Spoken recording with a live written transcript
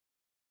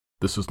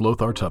This is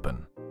Lothar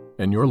Tuppen,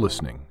 and you're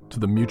listening to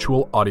the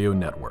Mutual Audio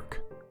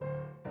Network.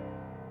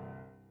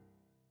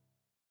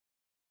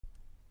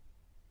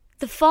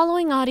 The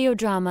following audio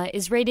drama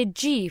is rated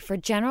G for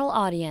general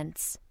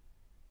audience.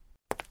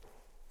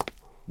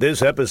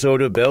 This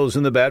episode of Bells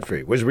in the Bat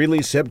Free was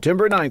released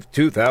September 9th,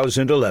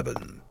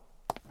 2011.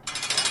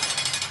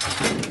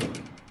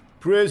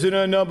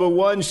 Prisoner number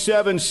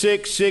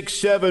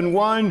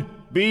 176671,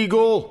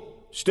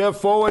 Beagle, step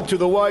forward to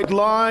the white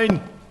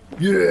line.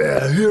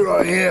 Yeah, here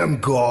I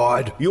am,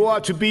 God. You are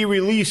to be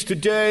released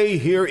today.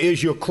 Here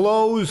is your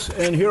clothes,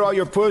 and here are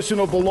your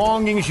personal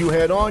belongings you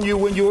had on you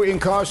when you were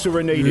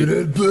incarcerated.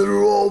 It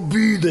better all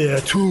be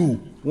there,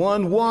 too.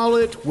 One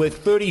wallet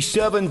with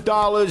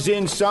 $37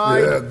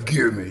 inside. Yeah,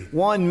 gimme.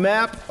 One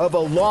map of a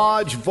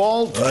large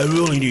vault. I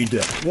really need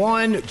that.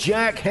 One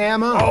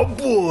jackhammer. Oh,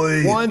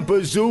 boy. One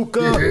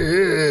bazooka.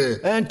 Yeah.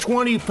 And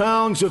 20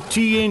 pounds of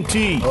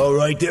TNT. All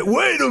right, there.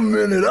 Wait a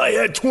minute. I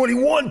had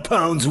 21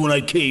 pounds when I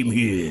came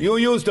here. You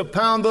used a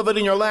pound of it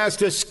in your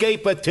last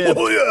escape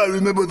attempt. Oh, yeah, I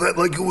remember that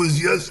like it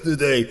was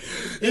yesterday.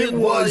 It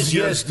was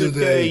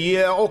yesterday.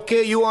 Yeah,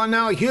 okay, you are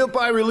now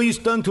hereby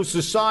released unto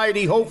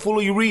society,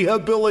 hopefully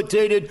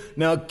rehabilitated.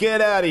 Now get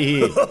out of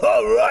here.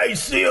 All right,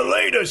 see you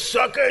later,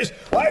 suckers.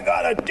 I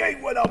got a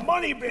date with a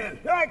money bin.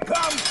 Here I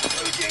come,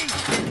 Fuji.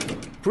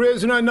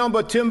 Prisoner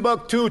number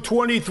Timbuktu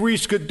 23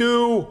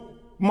 Skidoo,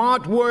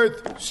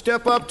 Motworth,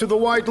 step up to the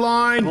white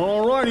line.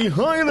 All righty,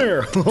 hi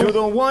there. To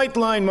the white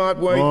line,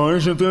 Motworth.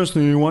 Isn't this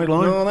the white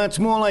line? No, that's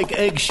more like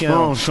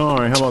eggshell. Oh,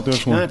 sorry, how about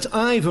this one? That's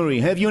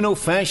ivory. Have you no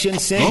fashion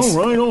sense?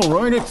 All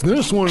right, it's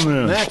this one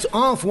then. That's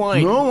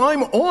off-white. No,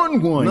 I'm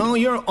on white. No,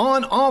 you're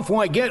on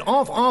off-white. Get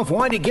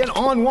off-white and get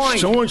on white.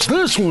 So it's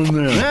this one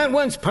then. That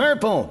one's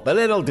purple, but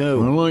it'll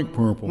do. I like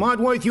purple.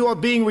 Motworth, you are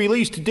being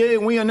released today,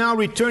 and we are now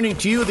returning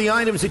to you the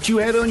items that you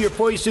had on your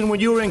person when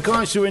you were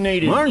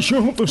incarcerated. I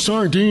sure hope the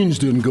sardines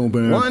didn't go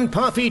bad. One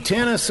puffy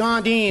tin of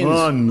sardines.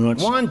 Oh,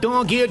 nuts. One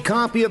dog-eared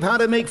copy of How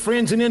to Make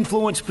Friends and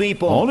Influence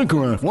People.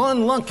 Autograph.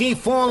 One lucky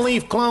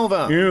four-leaf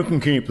clover. You can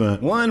keep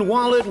that. One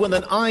wallet with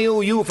an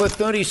IOU for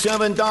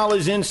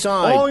 $37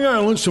 inside. Oh, yeah,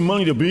 I lent some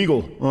money to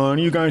Beagle.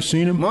 You guys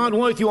seen him?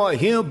 Motworth, you are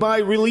hereby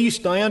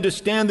released. I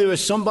understand there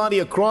is somebody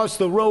across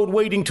the road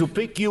waiting to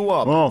pick you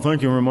up. Oh,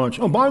 thank you very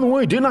much. Oh, by the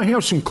way, didn't I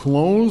have some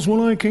clothes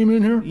when I came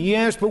in here?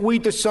 Yes, but we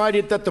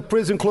decided that the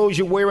prison clothes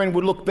you're wearing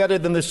would look better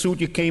than the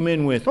suit you came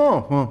in with.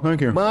 Oh, well,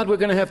 thank you. But we're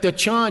going to have to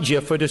charge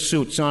you for the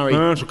suit, sorry.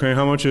 That's okay.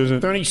 How much is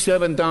it?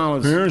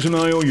 $37. Here's an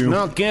IOU.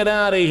 Now get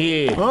out of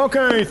here.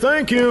 Okay,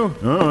 thank you.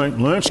 All right,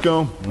 let's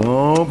go.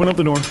 Open up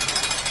the door.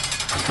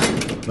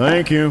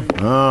 Thank you.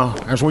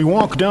 As we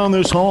walk down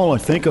this hall, I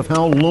think of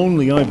how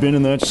lonely I've been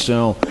in that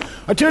cell.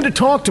 I tend to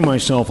talk to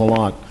myself a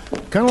lot,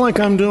 kind of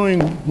like I'm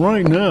doing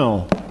right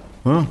now.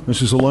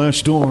 This is the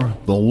last door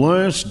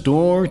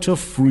to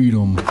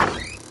freedom.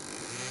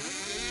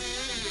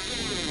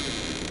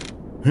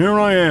 Here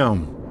I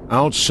am,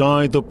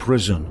 outside the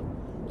prison,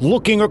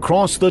 looking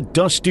across the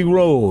dusty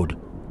road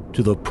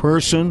to the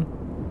person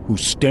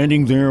who's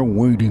standing there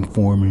waiting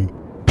for me.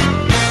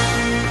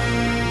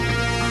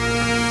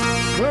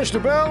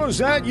 Mr. Bell, is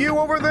that you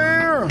over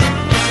there?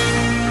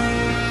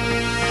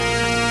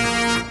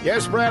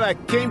 Yes, Brad, I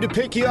came to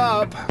pick you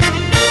up. Okay,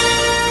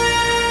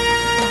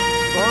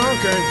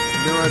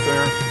 be right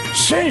there.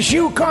 Since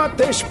you caught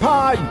this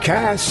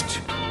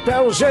podcast,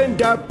 Bells in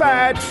the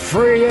Bat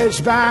Free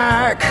is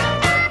back.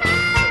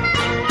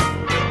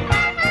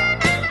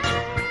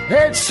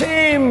 It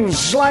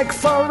seems like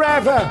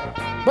forever,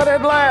 but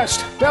at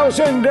last, Bells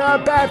in the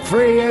Bat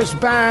Free is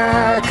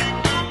back.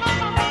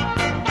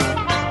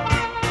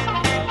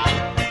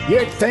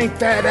 You'd think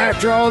that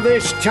after all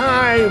this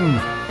time,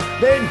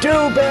 they'd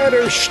do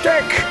better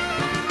shtick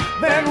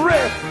than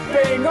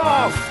ripping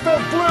off the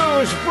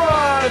Blues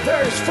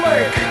Brothers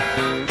flick.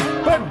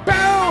 But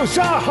Bells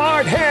are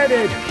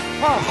hard-headed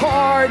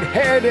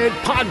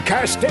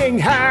podcasting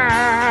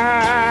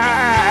hack.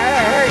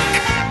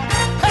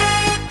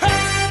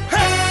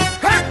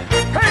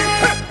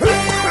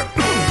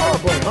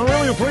 I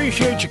really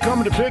appreciate you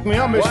coming to pick me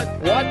up, Miss... What?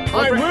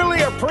 I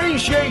really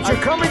appreciate you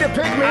coming to pick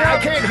me up. I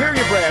can't hear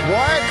you, Brad.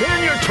 What?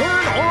 Can you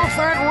turn off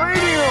that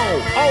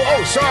radio?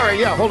 Oh, sorry.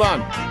 Yeah, hold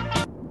on.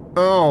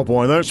 Oh,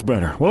 boy, that's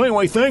better. Well,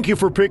 anyway, thank you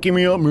for picking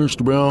me up,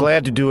 Mr. Bell.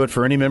 Glad to do it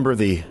for any member of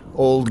the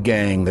old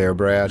gang there,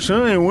 Brad.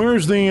 Say,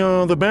 where's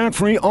the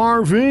Bat-Free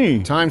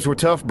RV? Times were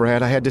tough,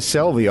 Brad. I had to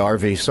sell the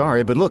RV.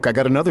 Sorry, but look, I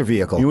got another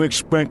vehicle. You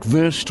expect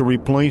this to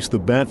replace the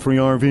Bat-Free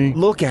RV?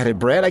 Look at it,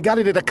 Brad. I got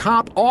it at a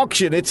cop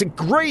auction. It's a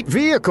great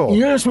vehicle.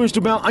 Yes, Mr.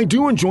 Bell, I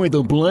do enjoy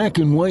the black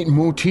and white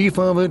motif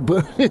of it,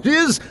 but it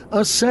is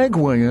a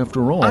Segway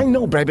after all. I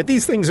know, Brad, but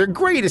these things are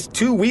great. It's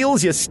two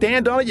wheels, you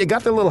stand on it, you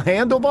got the little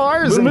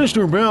handlebars. But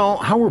Mr. Bell,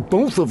 how are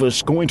both of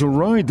us going to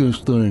ride this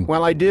thing?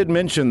 Well, I did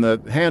mention the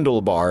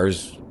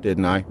handlebars,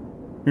 didn't I?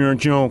 You're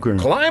joking.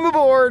 Climb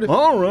aboard.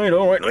 All right.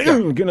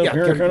 Get up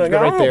here. Get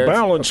right there.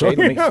 Balance.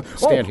 Okay, let me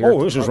stand here.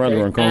 Oh, this is rather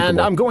uncomfortable.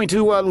 And I'm going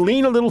to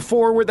lean a little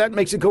forward. That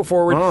makes it go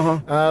forward.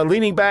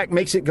 Leaning back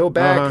makes it go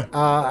back,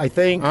 I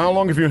think. How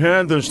long have you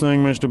had this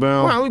thing, Mr.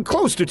 Bell? Well,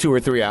 close to 2 or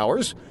 3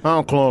 hours.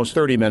 How close?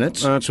 30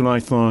 minutes. That's what I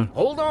thought.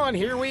 Hold on,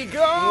 here we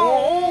go.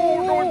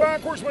 Oh, going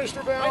backwards,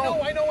 Mr.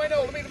 Bell. I know.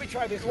 Let me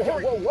try this. Whoa.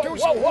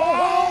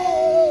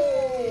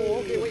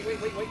 Okay, wait.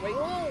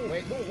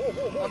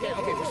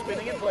 Okay, we're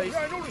spinning in place. Yeah,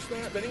 I noticed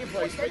that. Spinning in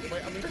place. Wait,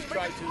 let me just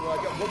try to go.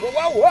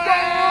 Whoa!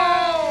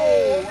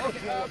 Okay,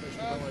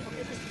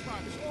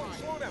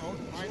 slow down.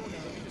 All right, let me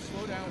just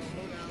slow down.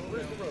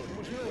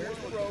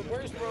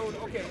 Where's the road?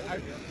 Okay,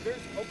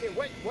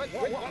 wait. What?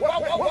 Whoa!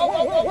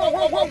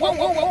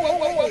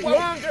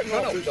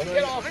 No, don't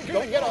get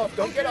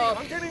off.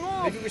 I'm getting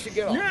off. Maybe we should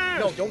get off. Yes.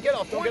 No, don't get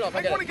off.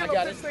 I got it. I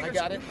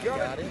got it.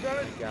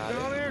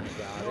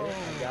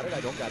 I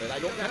don't got it.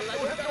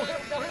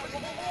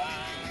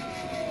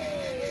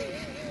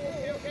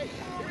 Okay.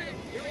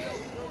 Here we go.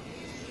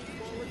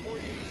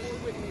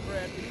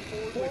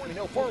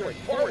 Forward.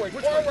 Always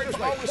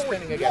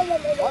spinning again.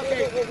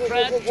 Okay,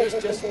 Brad,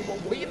 just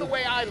lean the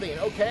way I lean,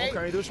 okay?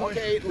 Okay, this way.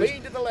 Okay,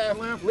 lean to the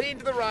left, lean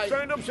to the right.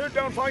 Stand up, sit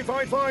down, 5.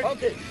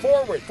 Okay,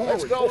 forward.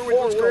 Let's go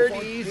forward.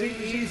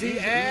 Easy,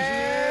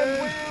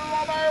 and we're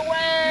on our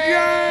way!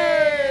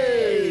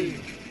 Yay!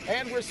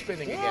 And we're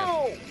spinning again.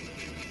 Whoa.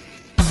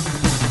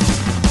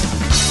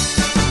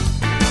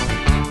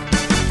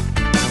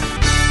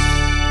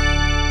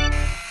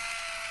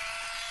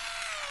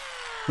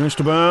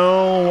 Mr.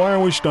 Bell, why are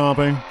we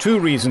stopping? 2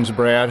 reasons,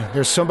 Brad.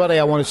 There's somebody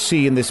I want to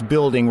see in this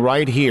building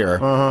right here.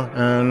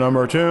 And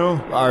number 2?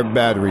 Our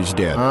battery's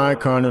dead. I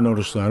kind of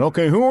noticed that.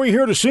 Okay, who are we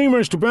here to see,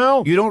 Mr.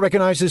 Bell? You don't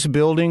recognize this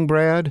building,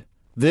 Brad?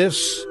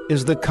 This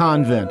is the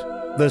convent,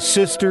 the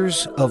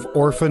Sisters of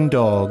Orphan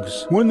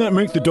Dogs. Wouldn't that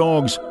make the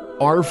dogs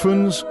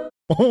orphans?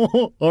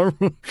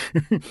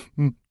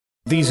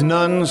 These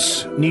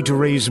nuns need to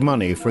raise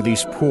money for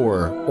these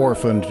poor,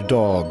 orphaned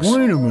dogs.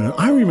 Wait a minute,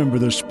 I remember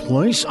this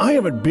place. I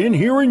haven't been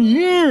here in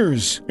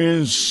years.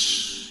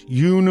 Is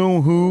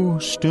you-know-who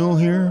still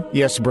here?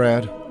 Yes,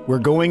 Brad. We're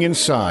going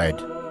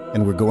inside,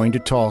 and we're going to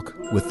talk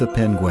with the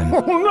penguin.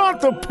 Oh, not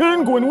the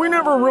penguin. We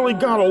never really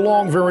got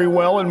along very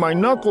well, and my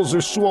knuckles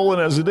are swollen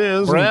as it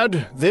is.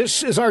 Brad,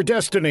 this is our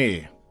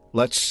destiny.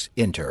 Let's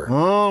enter.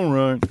 All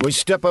right. We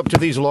step up to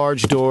these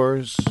large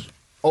doors,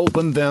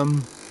 open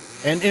them,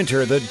 and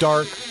enter the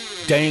dark,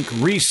 dank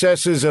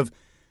recesses of...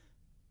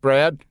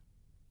 Brad,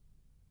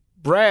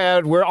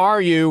 where are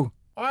you?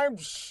 I'm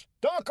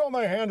stuck on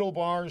the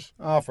handlebars.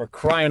 Oh, for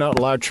crying out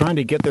loud, trying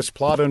to get this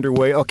plot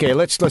underway. Okay,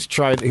 let's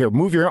try it here.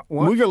 Move your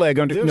leg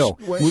under. This no,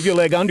 way. move your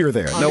leg under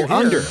there.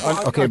 Under.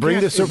 Okay,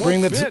 bring this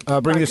around.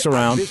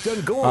 This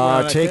doesn't go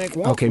around.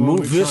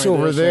 Move this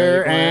over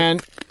there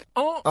and...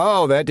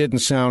 Oh, that didn't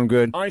sound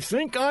good. I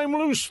think I'm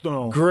loose,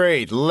 though.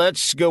 Great,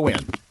 let's go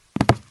in.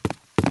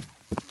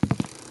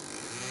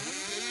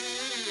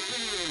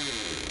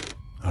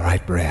 All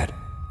right, Brad,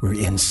 we're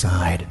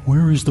inside.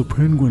 Where is the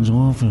penguin's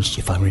office?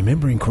 If I'm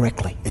remembering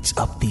correctly, it's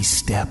up these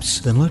steps.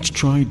 Then let's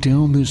try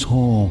down this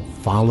hall.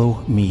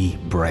 Follow me,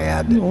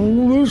 Brad.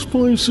 Oh, this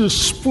place is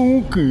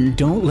spooky.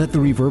 Don't let the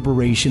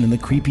reverberation and the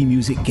creepy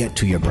music get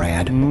to you,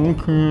 Brad.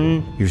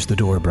 Okay. Here's the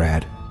door,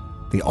 Brad.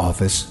 The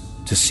office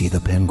to see the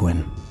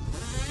penguin.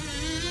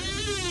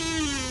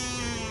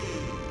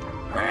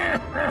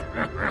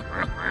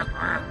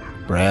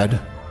 Brad,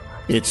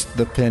 it's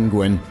the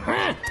penguin.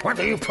 What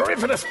do you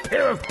perfidious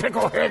pair of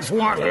pickleheads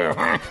want here?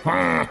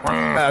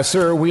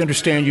 Sir, we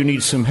understand you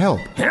need some help.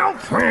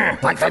 Help?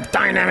 Like the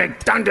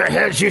dynamic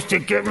dunderheads used to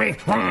give me?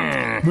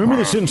 Maybe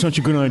this isn't such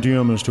a good idea,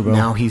 Mr. Bell.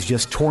 Now he's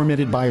just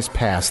tormented by his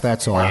past,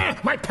 that's all.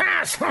 My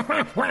past?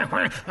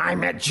 I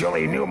met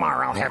Julie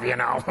Newmar, I'll have you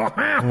know.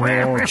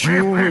 Oh,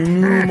 Julie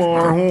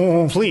Newmar.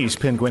 Oh. Please,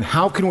 Penguin,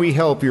 how can we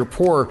help your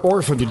poor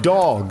orphaned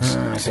dogs?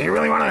 So you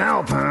really want to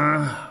help,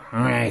 huh?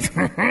 All right.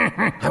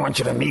 I want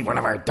you to meet one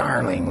of our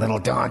darling little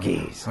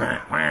doggies.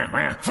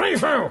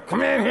 Free-Frou,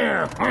 come in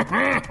here.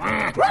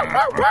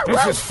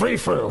 This is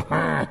Free-Frou.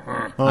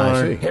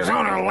 I see. His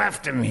owner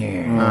left him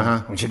here,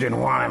 but you didn't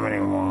want him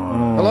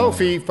anymore. Hello,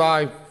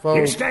 Fee-Fi.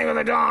 You stay with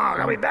the dog.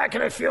 I'll be back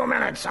in a few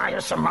minutes. I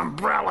have some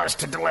umbrellas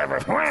to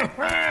deliver.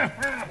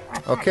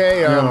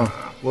 Okay,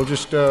 we'll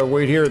just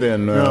wait here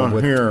then.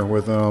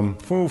 with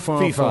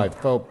Fee-Fi.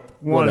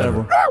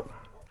 Whatever.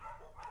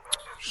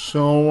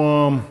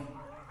 So,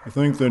 you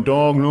think the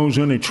dog knows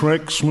any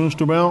tricks,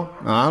 Mr. Bell?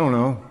 I don't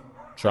know.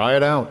 Try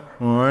it out.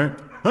 All right.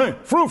 Hey,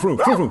 Frou-Frou,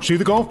 see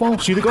the golf ball?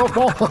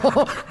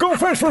 Go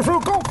fetch,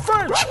 Frou-Frou, go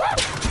fetch!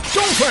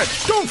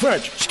 Don't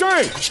fetch!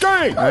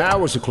 Stay! That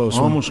was a close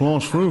one. Almost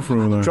lost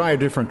Frou-Frou there. Try a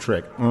different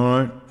trick. All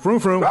right.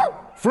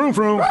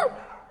 Frou-Frou,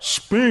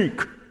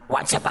 speak.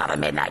 What's about a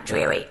midnight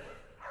dreary?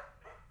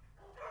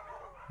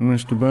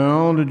 Mr.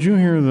 Bell, did you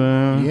hear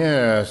that?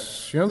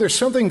 Yes. There's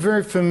something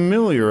very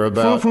familiar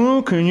about...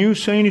 Frou-Frou, can you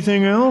say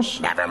anything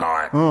else?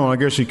 Nevermore. Oh, I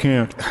guess he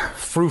can't.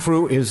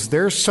 Frou-Frou, is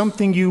there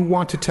something you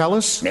want to tell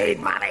us? Need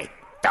money.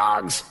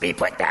 Dogs be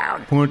put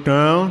down. Put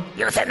down?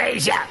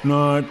 Euthanasia.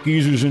 Not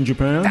geezers in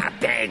Japan? The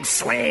big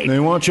sleep. They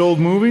watch old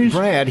movies?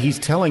 Brad, he's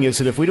telling us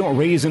that if we don't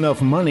raise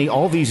enough money,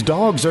 all these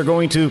dogs are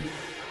going to...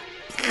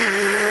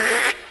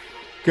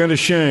 Get a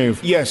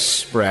shave.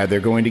 Yes, Brad, they're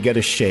going to get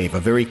a shave, a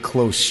very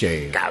close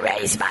shave. Go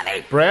raise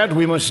money. Brad,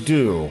 we must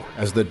do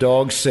as the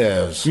dog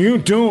says. You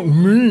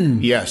don't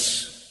mean...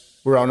 Yes,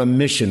 we're on a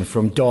mission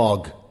from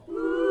Dog.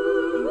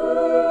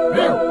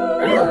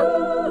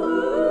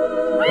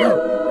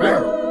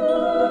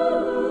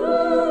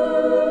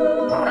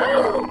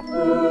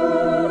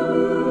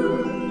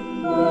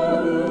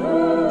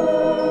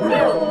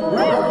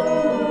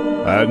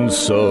 And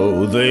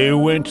so they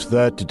went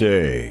that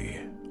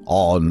day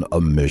on a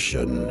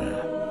mission.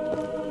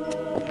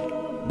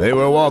 They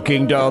were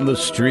walking down the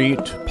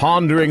street,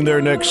 pondering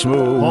their next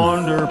move.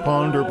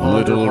 Ponder.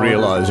 Little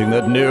realizing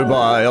that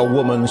nearby a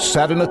woman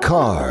sat in a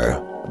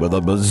car with a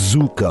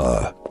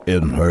bazooka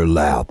in her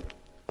lap.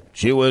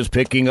 She was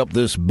picking up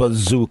this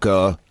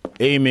bazooka,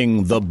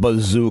 aiming the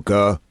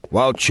bazooka,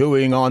 while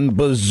chewing on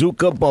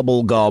bazooka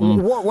bubble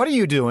gum. What are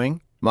you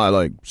doing? I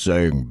like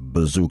saying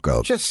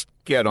bazooka. Just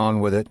get on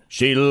with it.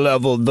 She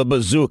leveled the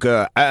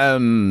bazooka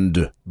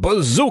and...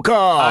 Bazooka!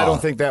 I don't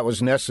think that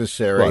was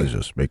necessary. Well, I was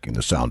just making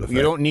the sound effect.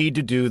 You don't need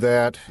to do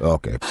that.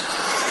 Okay.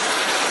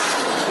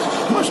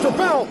 Mr.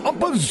 Bell, a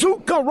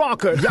bazooka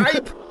rocket!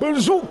 Yipe!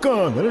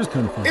 Bazooka! That is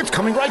kind of fun. It's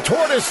coming right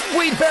toward us.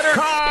 We better...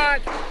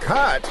 Cut!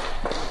 Cut?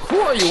 Who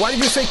are you? Why did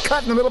you say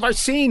cut in the middle of our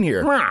scene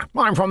here?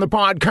 I'm from the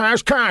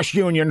Podcast Cash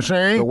Union,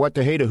 see? The what,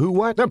 the hey, to who,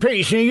 what? The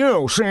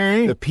PCU,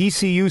 see? The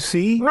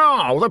PCUC?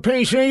 No, the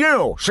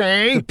PCU,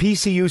 see? The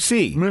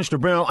PCUC.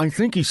 Mr. Bell, I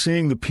think he's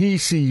saying the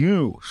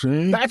PCU,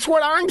 see? That's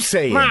what I'm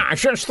saying.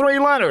 It's just 3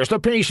 letters, the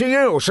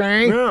PCU,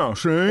 see? Yeah,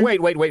 see?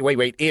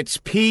 Wait. It's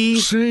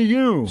P...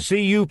 CU.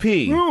 CUP.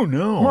 Oh,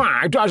 no.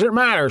 It doesn't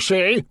matter,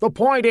 see? The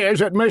point is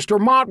that Mr.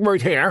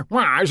 Montworth here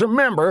is a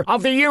member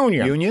of the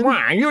union. Union?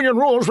 Union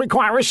rules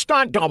require a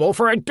stunt double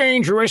for a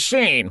dangerous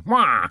scene.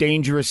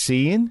 Dangerous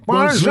scene?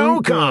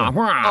 Bazooka.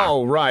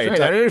 Oh, right. See,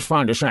 that is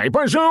fun to say.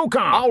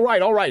 Bazooka. All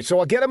right. So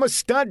I'll get him a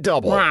stunt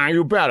double.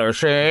 You better,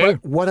 see?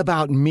 But what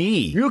about me?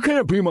 You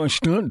can't be my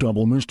stunt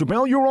double, Mr.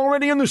 Bell. You're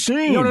already in the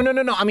scene.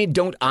 No. I mean,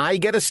 don't I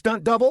get a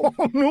stunt double?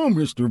 Oh, no,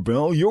 Mr.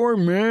 Bell. You're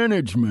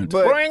management.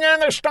 But... Bring in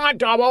the stunt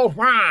double.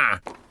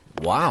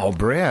 Wow,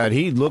 Brad,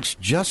 he looks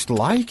just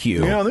like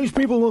you. Yeah, these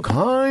people look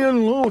high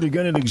and low to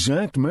get an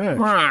exact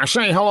match.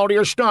 Say hello to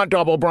your stunt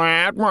double,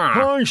 Brad.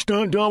 Hi,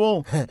 stunt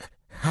double.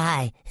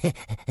 Hi,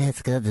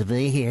 it's good to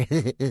be here.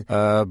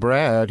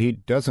 Brad, he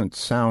doesn't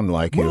sound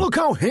like you. Well, look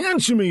how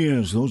handsome he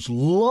is. Those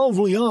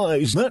lovely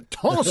eyes, that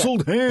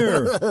tousled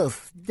hair.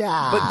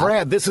 Stop. But,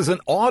 Brad, this is an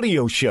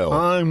audio show.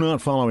 I'm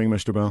not following,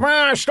 Mr.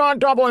 Bell.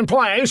 Stunt double in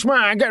place.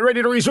 Get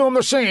ready to resume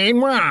the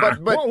scene. Whoa,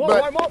 I'm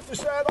off the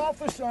set.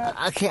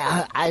 Okay,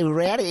 I'm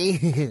ready.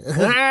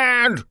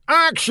 And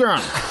action.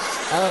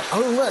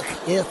 Look,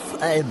 it's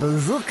a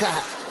bazooka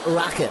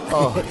rocket.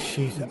 Oh,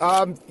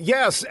 jeez.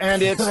 Yes,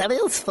 and it's... That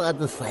is fun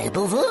to say.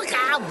 Bazooka.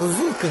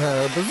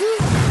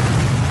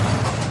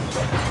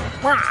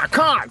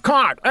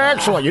 Cut.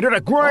 Excellent. You did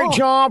a great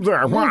job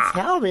there.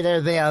 Tell me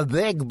there's a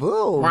big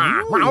boom.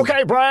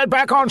 Okay, Brad,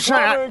 back on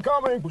set.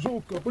 Coming.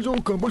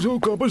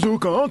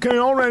 Bazooka. Okay,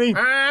 all ready.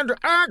 And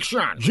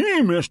action.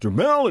 Gee, Mr.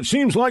 Bell, it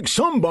seems like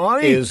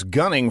somebody... is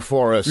gunning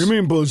for us. You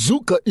mean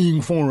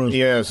bazooka-ing for us?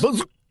 Yes.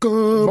 Bazooka.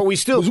 But we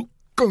still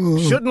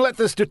shouldn't let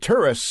this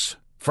deter us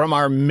from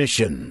our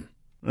mission.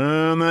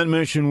 And that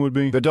mission would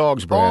be? The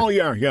dogs, Brad. Oh,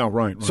 yeah,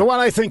 right. So what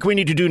I think we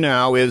need to do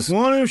now is...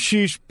 What if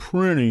she's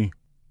pretty?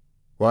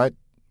 What?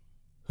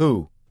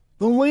 Who?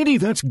 The lady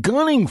that's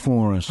gunning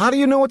for us. How do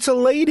you know it's a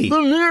lady?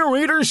 The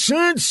narrator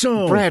said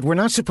so. Brad, we're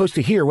not supposed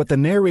to hear what the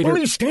narrator... Well,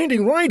 he's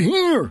standing right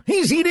here.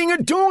 He's eating a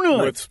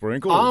donut. With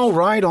sprinkles. All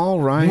right.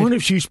 What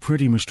if she's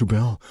pretty, Mr.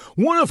 Bell?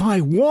 What if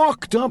I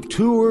walked up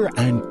to her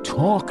and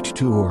talked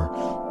to her?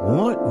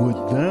 What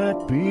would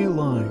that be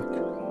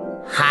like?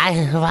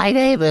 Hi, my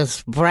name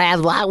is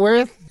Brad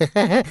Watworth.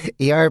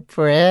 You're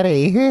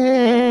pretty.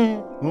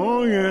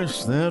 Oh,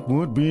 yes, that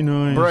would be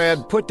nice.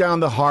 Brad, put down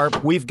the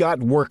harp. We've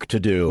got work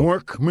to do.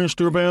 Work,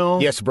 Mr. Bell?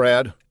 Yes,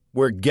 Brad.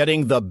 We're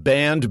getting the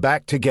band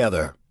back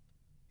together.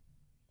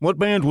 What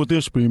band would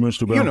this be,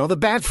 Mr. Bell? You know, the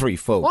Bat Free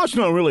Folk. Well, it's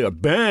not really a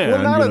band.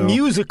 Well, not a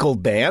musical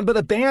band, but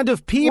a band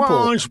of people.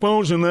 Well, I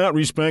suppose in that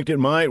respect it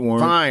might work.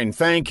 Fine,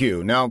 thank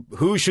you. Now,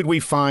 who should we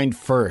find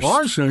first?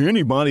 I say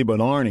anybody but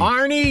Arnie.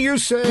 Arnie, you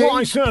say? Well,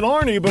 I said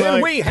Arnie, but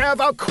then we have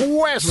a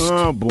quest.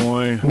 Oh,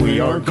 boy. We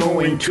are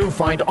going to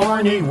find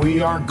Arnie.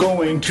 We are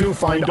going to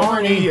find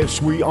Arnie.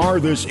 Yes, we are.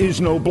 This is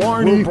no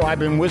blarney. We'll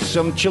bribe him with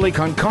some chili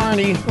con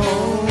carne.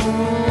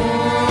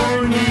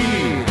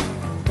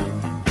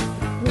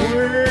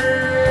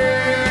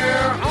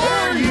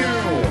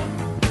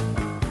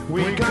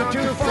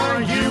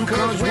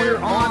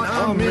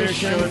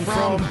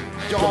 From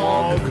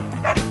Dog.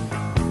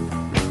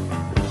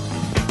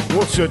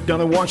 We'll sit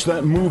down and watch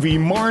that movie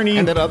Marnie.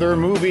 And that other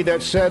movie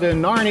that's set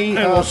in Narnie.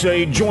 And we'll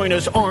say, join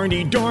us,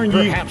 Arnie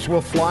Darnie. Perhaps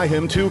we'll fly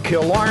him to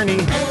kill Arnie.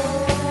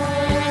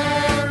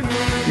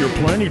 You're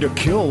planning to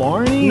kill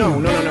Arnie?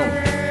 No.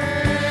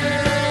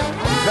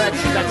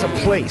 That's a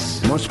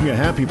place. Must be a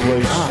happy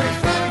place.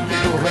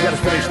 We gotta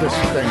finish this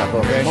thing up,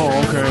 okay? Oh,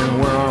 okay.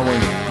 Where are we?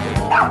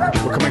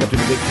 We're coming up to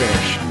the big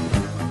finish.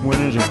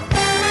 When is it?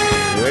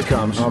 Here it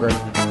comes. Okay.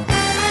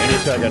 Any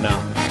second now.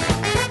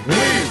 We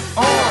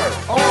are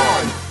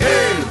on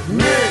a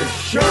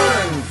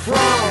mission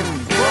from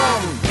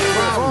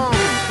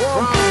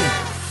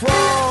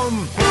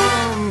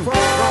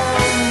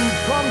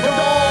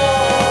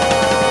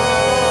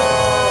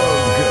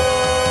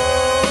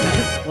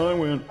I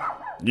win.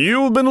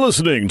 You've been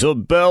listening to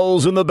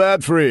Bells in the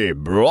Bat Free,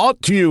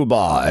 brought to you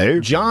by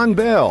John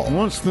Bell.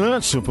 What's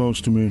that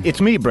supposed to mean?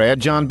 It's me, Brad,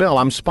 John Bell.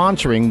 I'm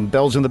sponsoring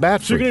Bells in the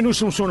Bat So you're Free. going to do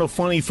some sort of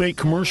funny fake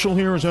commercial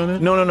here, is that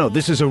it? No.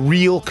 This is a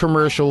real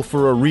commercial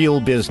for a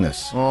real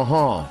business.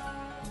 Uh-huh.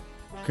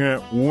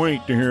 Can't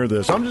wait to hear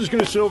this. I'm just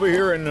going to sit over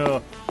here and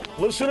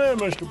listen in,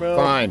 Mr. Bell.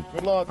 Fine.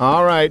 Good luck.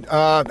 All right.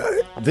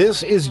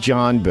 This is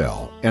John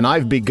Bell, and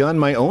I've begun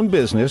my own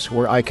business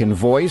where I can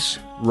voice,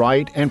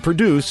 write, and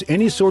produce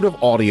any sort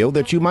of audio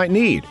that you might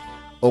need.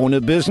 Own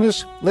a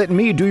business? Let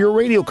me do your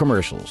radio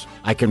commercials.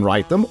 I can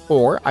write them,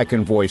 or I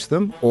can voice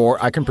them, or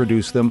I can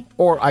produce them,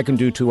 or I can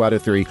do 2 out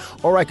of 3,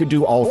 or I could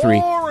do all 3.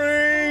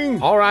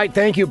 Boring! All right,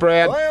 thank you,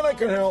 Brad. Glad I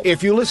can help.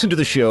 If you listen to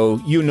the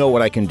show, you know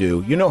what I can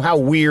do. You know how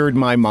weird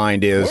my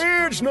mind is.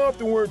 Weird's not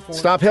the word for it.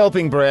 Stop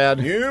helping, Brad.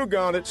 You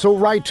got it. So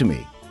write to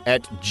me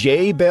at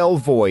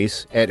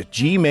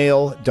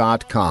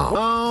jbellvoice@gmail.com.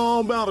 How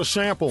about a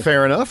sample?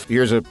 Fair enough.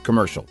 Here's a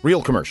commercial.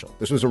 Real commercial.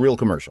 This was a real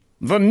commercial.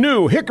 The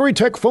new Hickory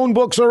Tech phone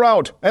books are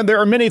out, and there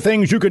are many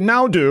things you can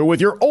now do with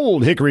your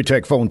old Hickory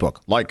Tech phone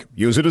book, like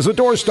use it as a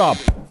doorstop,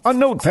 a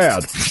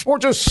notepad, or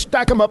just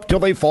stack them up till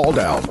they fall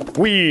down.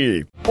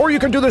 Or you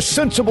can do the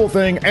sensible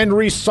thing and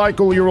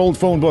recycle your old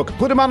phone book.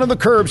 Put them out on the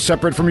curb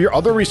separate from your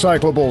other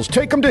recyclables.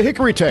 Take them to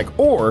Hickory Tech,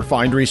 or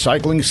find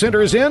recycling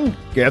centers in,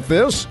 get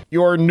this,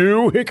 your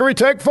new Hickory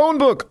Tech phone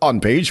book on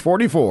page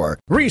 44.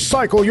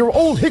 Recycle your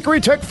old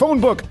Hickory Tech phone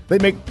book. They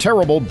make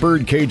terrible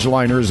birdcage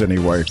liners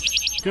anyway.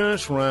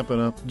 Just wrap it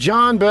up.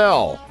 John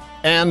Bell,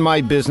 and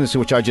my business,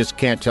 which I just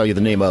can't tell you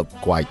the name of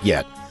quite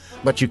yet.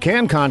 But you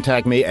can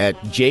contact me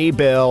at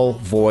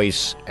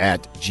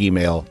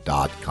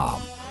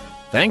jbellvoice@gmail.com.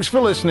 Thanks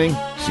for listening.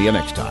 See you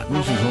next time.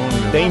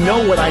 They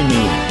know what I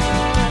mean.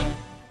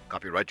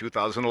 Copyright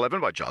 2011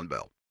 by John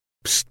Bell.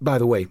 Psst, by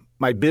the way,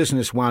 my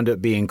business wound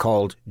up being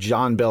called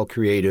John Bell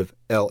Creative,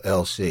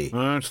 LLC.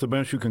 That's the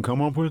best you can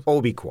come up with?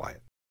 Oh, be quiet.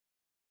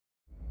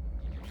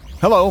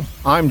 Hello,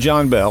 I'm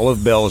John Bell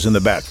of Bells in the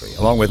Bat Free,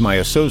 along with my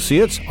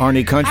associates,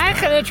 Arnie Kunch. I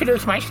can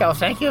introduce myself.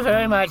 Thank you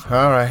very much.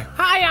 All right,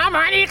 Hi, I'm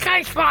Arnie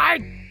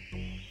Kunchbard.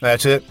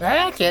 that's it.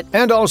 That's it.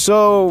 And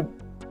also,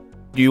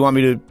 do you want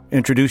me to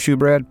introduce you,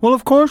 Brad? Well,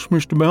 of course,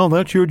 Mr. Bell.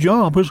 That's your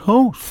job as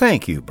host.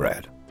 Thank you,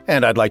 Brad.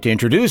 And I'd like to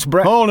introduce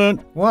Brad. Hold it.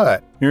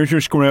 What? Here's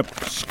your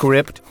script.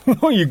 Script?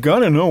 Well, you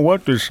gotta know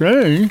what to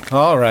say.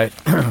 All right.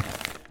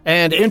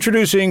 And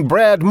introducing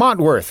Brad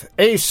Montworth,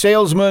 a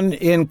salesman,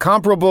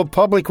 incomparable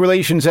public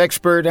relations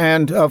expert,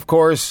 and, of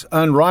course,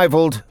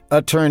 unrivaled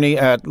attorney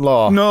at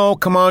law. No,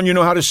 come on, you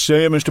know how to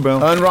say it, Mr.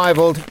 Bell.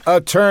 Unrivaled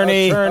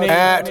attorney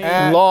at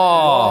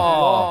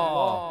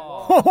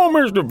law. Oh,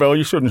 Mr. Bell,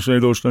 you shouldn't say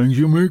those things.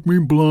 You make me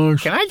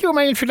blush. Can I do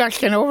my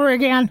introduction over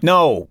again?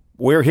 No,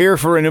 we're here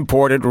for an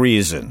important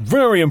reason.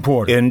 Very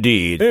important.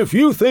 Indeed. If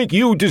you think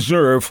you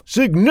deserve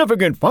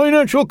significant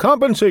financial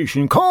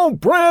compensation, call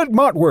Brad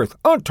Montworth,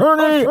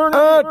 attorney at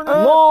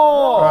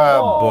law.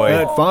 Oh, boy.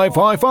 At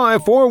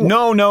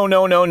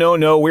 555-41.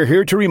 No. We're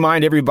here to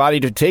remind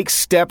everybody to take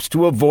steps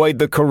to avoid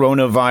the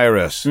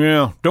coronavirus.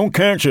 Yeah, don't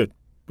catch it,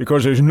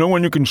 because there's no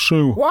one you can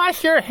sue.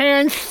 Wash your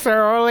hands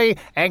thoroughly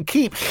and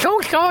keep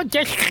social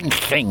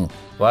distancing.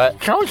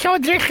 What? Social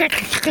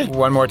distancing.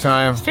 One more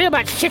time. Stay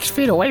about 6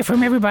 feet away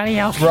from everybody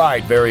else.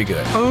 Right, very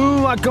good.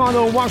 Oh, I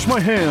gotta wash my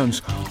hands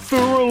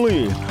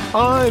thoroughly.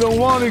 I don't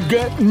want to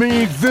get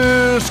me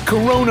this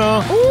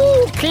corona.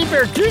 Ooh, keep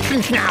your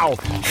distance now.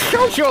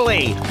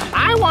 Socially.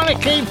 I want to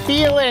keep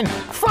feeling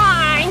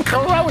fine,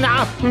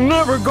 Corona.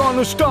 Never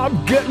gonna stop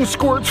getting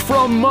squirts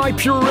from my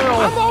Purell.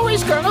 I'm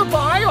always gonna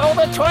buy all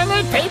the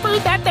toilet paper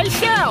that they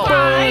sell.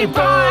 Bye.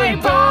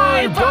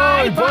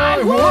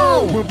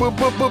 Whoa.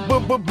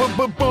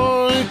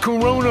 Bye,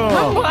 corona.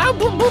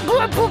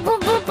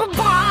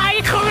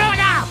 Bye,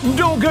 Corona.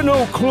 Don't get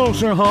no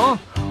closer, huh?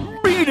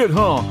 Beat it,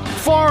 huh?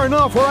 Far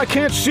enough where I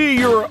can't see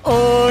your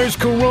eyes,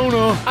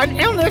 corona. An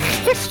illness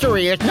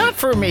history is not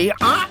for me.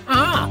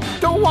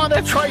 Don't want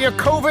to try your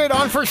COVID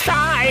on for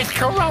size,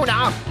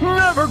 Corona.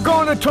 Never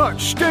gonna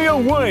touch. Stay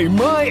away.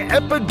 My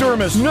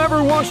epidermis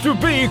never wants to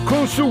be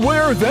close to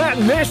where that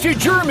nasty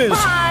germ is.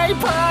 Bye.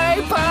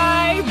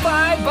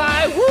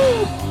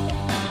 Woo.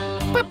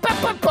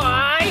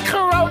 Bye,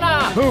 Corona.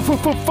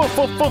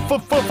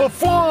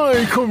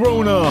 Fly,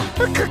 corona.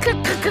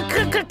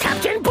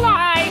 Captain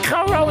Bly,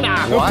 Corona.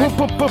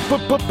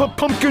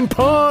 Pumpkin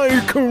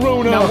pie,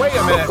 corona. Now, wait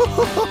a minute.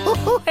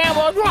 And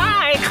we'll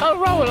ride,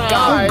 Corona.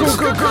 Guys.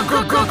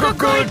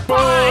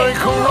 Goodbye,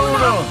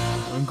 corona.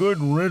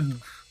 Good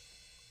riddance.